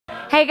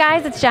Hey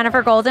guys, it's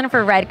Jennifer Golden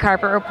for Red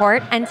Carpet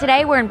Report, and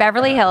today we're in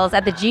Beverly Hills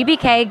at the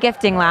GBK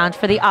Gifting Lounge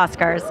for the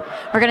Oscars.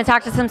 We're going to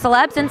talk to some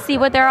celebs and see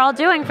what they're all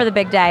doing for the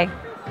big day.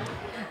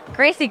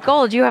 Gracie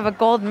Gold, you have a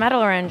gold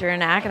medal around your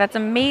neck. That's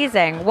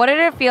amazing. What did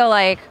it feel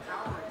like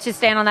to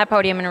stand on that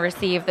podium and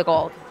receive the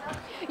gold?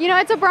 You know,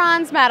 it's a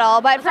bronze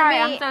medal, but for me,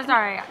 I'm so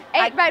sorry.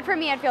 But for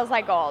me, it feels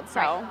like gold. So,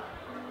 right.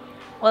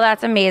 Well,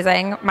 that's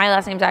amazing. My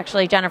last name's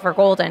actually Jennifer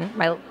Golden.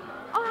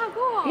 Oh,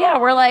 cool. Yeah,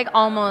 we're like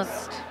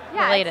almost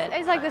related.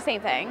 It's like the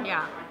same thing.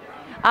 Yeah.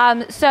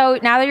 So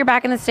now that you're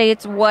back in the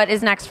States, what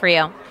is next for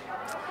you?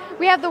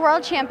 We have the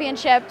World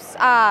Championships,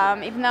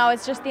 even though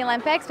it's just the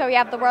Olympics, but we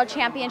have the World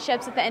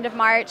Championships at the end of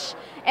March,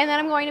 and then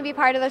I'm going to be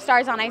part of the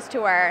Stars on Ice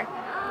tour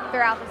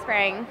throughout the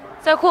spring.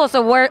 So cool.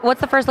 So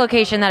what's the first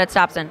location that it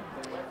stops in?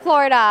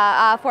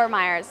 Florida, Fort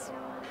Myers.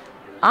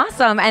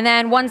 Awesome. And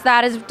then once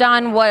that is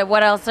done,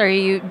 what else do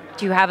you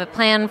have a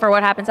plan for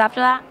what happens after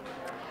that?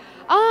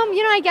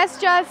 You know, I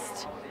guess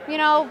just,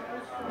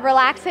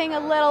 relaxing a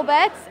little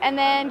bit and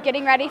then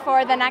getting ready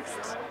for the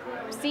next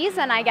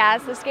season, I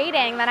guess, the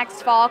skating, the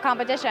next fall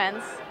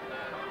competitions.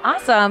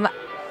 Awesome.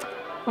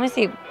 Let me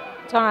see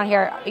what's going on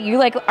here.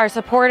 You are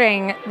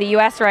supporting the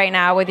U.S. right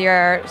now with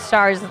your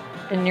stars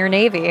in your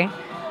Navy.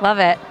 Love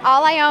it.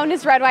 All I own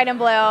is red, white, and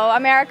blue.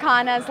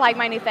 Americana is like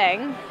my new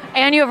thing.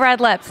 And you have red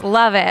lips.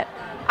 Love it.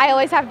 I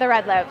always have the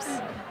red lips.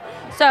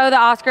 So the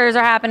Oscars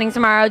are happening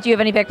tomorrow. Do you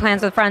have any big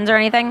plans with friends or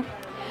anything?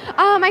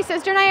 My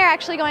sister and I are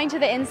actually going to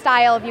the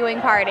in-style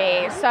viewing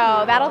party,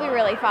 so that'll be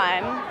really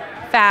fun.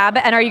 Fab.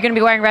 And are you going to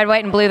be wearing red,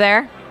 white, and blue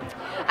there?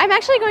 I'm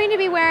actually going to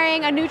be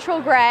wearing a neutral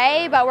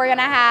gray, but we're going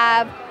to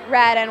have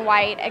red and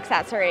white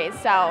accessories.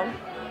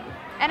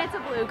 And it's a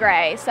blue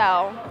gray,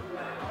 so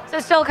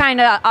still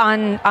kind of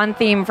on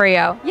theme for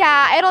you.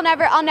 Yeah,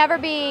 I'll never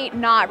be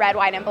not red,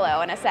 white, and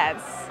blue in a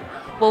sense.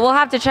 Well, we'll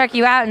have to check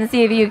you out and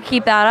see if you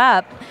keep that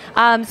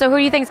up. So who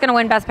do you think is going to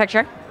win Best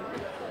Picture?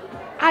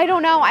 I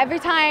don't know. Every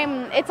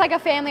time it's like a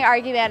family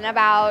argument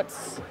about,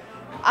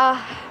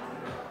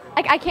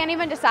 I can't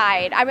even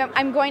decide.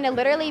 I'm going to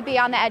literally be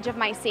on the edge of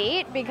my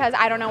seat because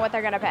I don't know what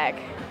they're going to pick.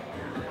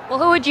 Well,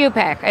 who would you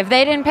pick? If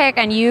they didn't pick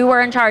and you were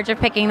in charge of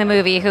picking the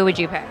movie, who would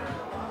you pick?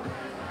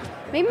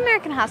 Maybe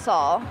American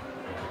Hustle.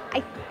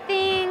 I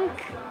think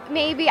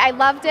maybe I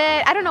loved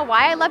it. I don't know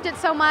why I loved it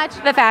so much.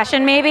 The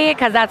fashion maybe,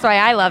 because that's why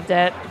I loved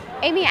it.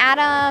 Amy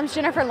Adams,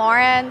 Jennifer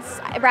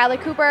Lawrence, Bradley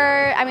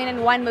Cooper,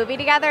 in one movie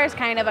together is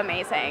kind of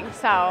amazing.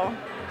 So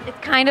it's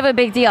kind of a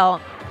big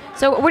deal.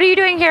 So what are you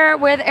doing here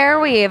with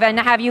airweave, and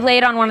have you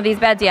laid on one of these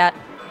beds yet?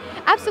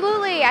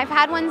 Absolutely. I've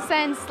had one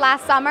since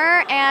last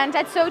summer, and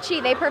at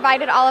Sochi they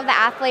provided all of the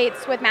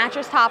athletes with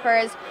mattress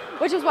toppers,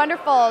 which was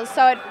wonderful.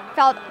 So it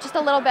felt just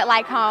a little bit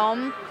like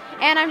home.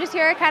 And I'm just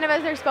here kind of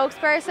as their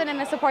spokesperson and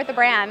to support the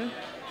brand.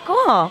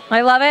 Cool.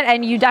 I love it.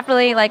 And you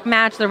definitely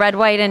match the red,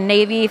 white, and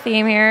navy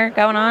theme here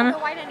going on. The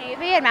white and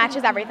navy, it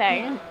matches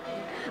everything.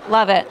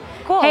 Love it.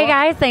 Cool. Hey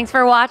guys, thanks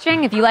for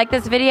watching. If you like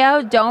this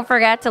video, don't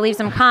forget to leave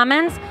some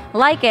comments,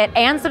 like it,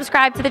 and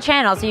subscribe to the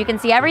channel so you can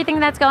see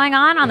everything that's going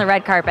on the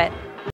red carpet.